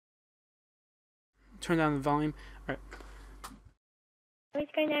turn down the volume. All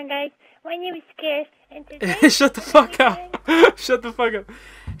What's going on, guys? My name is Scarce, and today... right. Shut the fuck up. Shut the fuck up.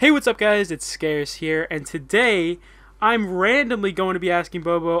 Hey, what's up, guys? It's Scarce here, and today I'm randomly going to be asking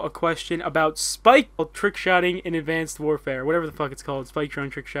Bobo a question about spike trick shotting in Advanced Warfare, whatever the fuck it's called, spike drone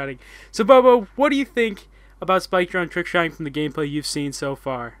trick shotting. So, Bobo, what do you think about spike drone trick shotting from the gameplay you've seen so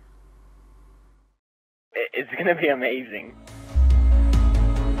far? It's gonna be amazing.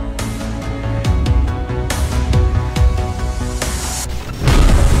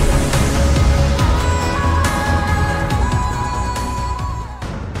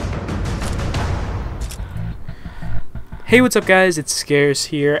 Hey, what's up, guys? It's Scarce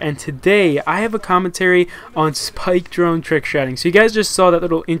here, and today I have a commentary on spike drone trick shotting. So you guys just saw that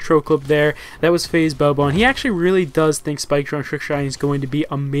little intro clip there. That was FaZe Bobo, and he actually really does think spike drone trick shotting is going to be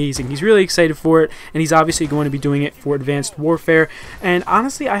amazing. He's really excited for it, and he's obviously going to be doing it for Advanced Warfare. And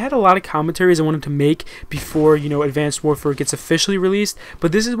honestly, I had a lot of commentaries I wanted to make before, Advanced Warfare gets officially released,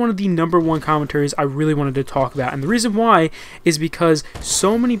 but this is one of the #1 commentaries I really wanted to talk about. And the reason why is because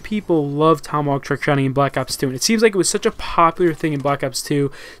so many people love Tomahawk trick shotting in Black Ops 2, and it seems like it was such a popular thing in Black Ops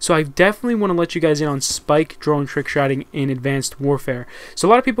 2, so I definitely want to let you guys in on spike drone trick shotting in Advanced Warfare. So a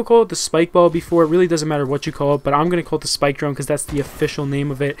lot of people call it the spike ball before. It really doesn't matter what you call it, but I'm going to call it the spike drone because that's the official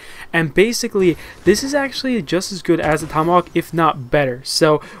name of it. And basically, this is actually just as good as the Tomahawk, if not better.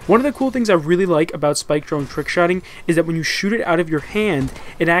 So one of the cool things I really like about spike drone trick shotting is that when you shoot it out of your hand,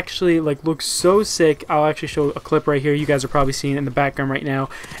 it actually looks so sick. I'll actually show a clip right here. You guys are probably seeing it in the background right now.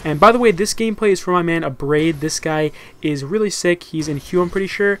 And by the way, this gameplay is for my man Abraid. This guy is really sick. He's in Hue, I'm pretty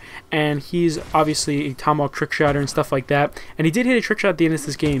sure, and he's obviously a Tomahawk trick shotter and stuff like that. And he did hit a trick shot at the end of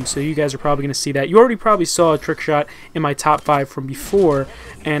this game, so you guys are probably going to see that. You already probably saw a trick shot in my top 5 from before,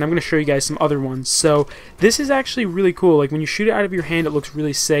 and I'm going to show you guys some other ones. So this is actually really cool. Like, when you shoot it out of your hand, it looks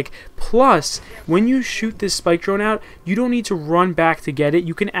really sick. Plus, when you shoot this spike drone out, you don't need to run back to get it.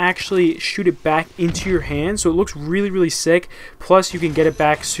 You can actually shoot it back into your hand, so it looks really, really sick. Plus, you can get it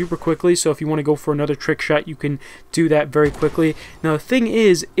back super quickly, so if you want to go for another trick shot, you can do that very quickly. Now, the thing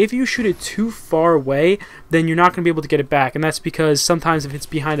is, if you shoot it too far away, then you're not going to be able to get it back, and that's because sometimes if it's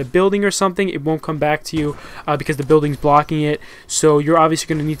behind a building or something, it won't come back to you because the building's blocking it, so you're obviously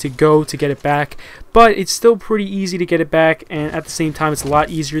going to need to go to get it back. But it's still pretty easy to get it back, and at the same time, it's a lot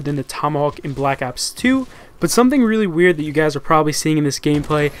easier than the Tomahawk in Black Ops 2. But something really weird that you guys are probably seeing in this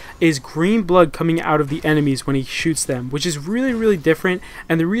gameplay is green blood coming out of the enemies when he shoots them, which is really, really different.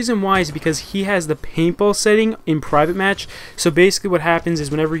 And the reason why is because he has the paintball setting in private match. So basically what happens is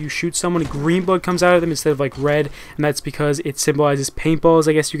whenever you shoot someone, green blood comes out of them instead of red, and that's because it symbolizes paintballs,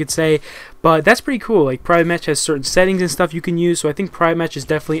 I guess you could say. But that's pretty cool. Like, private match has certain settings and stuff you can use, so I think private match is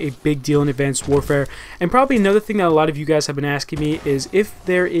definitely a big deal in Advanced Warfare. And probably another thing that a lot of you guys have been asking me is if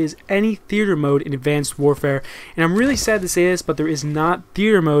there is any theater mode in Advanced Warfare. And I'm really sad to say this, but there is not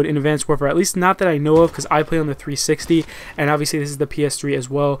theater mode in Advanced Warfare, at least not that I know of, because I play on the 360, and obviously this is the PS3 as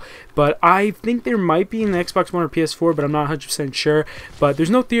well. But I think there might be in the Xbox One or PS4, but I'm not 100% sure. But there's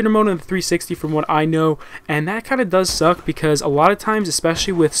no theater mode on the 360 from what I know, and that kind of does suck because a lot of times,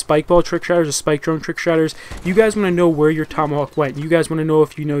 especially with spike ball trick shotters or spike drone trick shotters, you guys want to know where your Tomahawk went. You guys want to know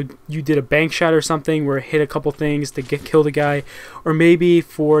if you did a bank shot or something where it hit a couple things to kill the guy, or maybe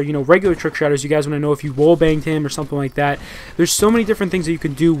for regular trick shotters, you guys want to know if you wall banged him or something like that. There's so many different things that you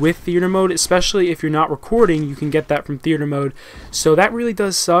can do with theater mode, especially if you're not recording. You can get that from theater mode, so that really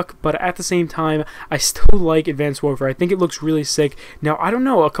does suck. But at the same time, I still like Advanced Warfare. I think it looks really sick. Now, I don't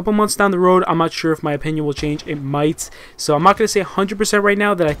know, a couple months down the road, I'm not sure if my opinion will change. It might, so I'm not going to say 100% right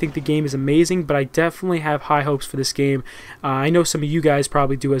now that I think the game is amazing, but I definitely have high hopes for this game. I know some of you guys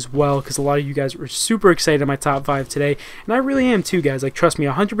probably do as well, because a lot of you guys were super excited in my top 5 today, and I really am too, guys. Like, trust me,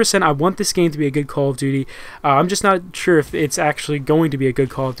 100%, I want this game to be a good Call of Duty. I'm just not sure if it's actually going to be a good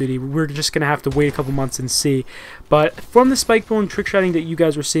Call of Duty. We're just going to have to wait a couple months and see. But from the spike drone trick shotting that you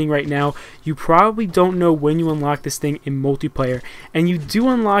guys are seeing right now, you probably don't know when you unlock this thing in multiplayer. And you do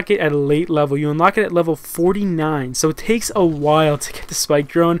unlock it at a late level. You unlock it at level 49. So it takes a while to get the spike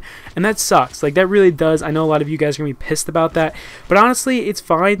drone, and that sucks. Like, that really does. I know a lot of you guys are going to be pissed about that. But honestly, it's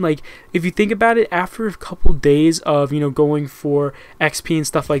fine. Like, if you think about it, after a couple days of, going for XP and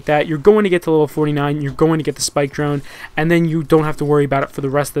stuff like that, you're going to get to level 49. You're going to get the spike drone, and then you don't have to worry about it for the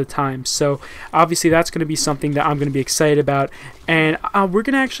rest of the time. So obviously that's going to be something that I'm going to be excited about. And we're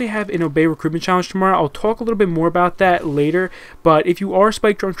going to actually have an Obey recruitment challenge tomorrow. I'll talk a little bit more about that later, but if you are a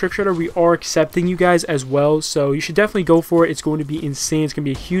spike drone trick shotter, we are accepting you guys as well, so you should definitely go for it. It's going to be insane. It's going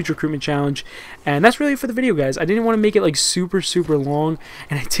to be a huge recruitment challenge. And that's really it for the video, guys. I didn't want to make it like super long,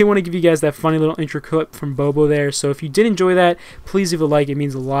 and I did want to give you guys that funny little intro clip from Bobo there. So if you did enjoy that, please leave a like. It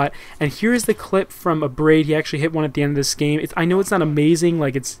means a lot. And here is the clip from Abraid. He actually hit one at the end of this game. I know it's not amazing,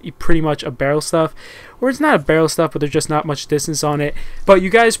 like it's pretty much a barrel stuff, or it's not a barrel stuff, but there's just not much distance on it. But you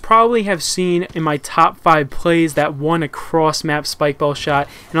guys probably have seen in my top 5 plays that one across map spike ball shot,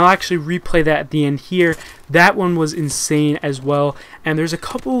 and I'll actually replay that at the end here. That one was insane as well. And there's a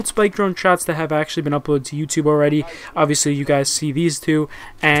couple spike drone shots that have actually been uploaded to YouTube already. Obviously you guys see these two,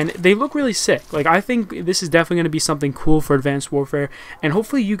 and they look really sick. Like, I think this is definitely going to be something cool for Advanced Warfare, and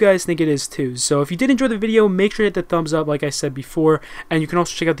hopefully you guys think it is too. So if you did enjoy the video, make sure to hit the thumbs up like I said before, and you can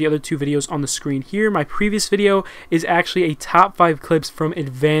also check out the other 2 videos on the screen here. My previous video is actually a top 5 clips from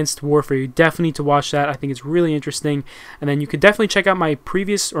Advanced Warfare. You definitely need to watch that. I think it's really interesting. And then you could definitely check out my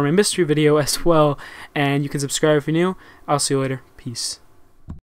previous, or my mystery video as well, and you can subscribe if you're new. I'll see you later. Peace.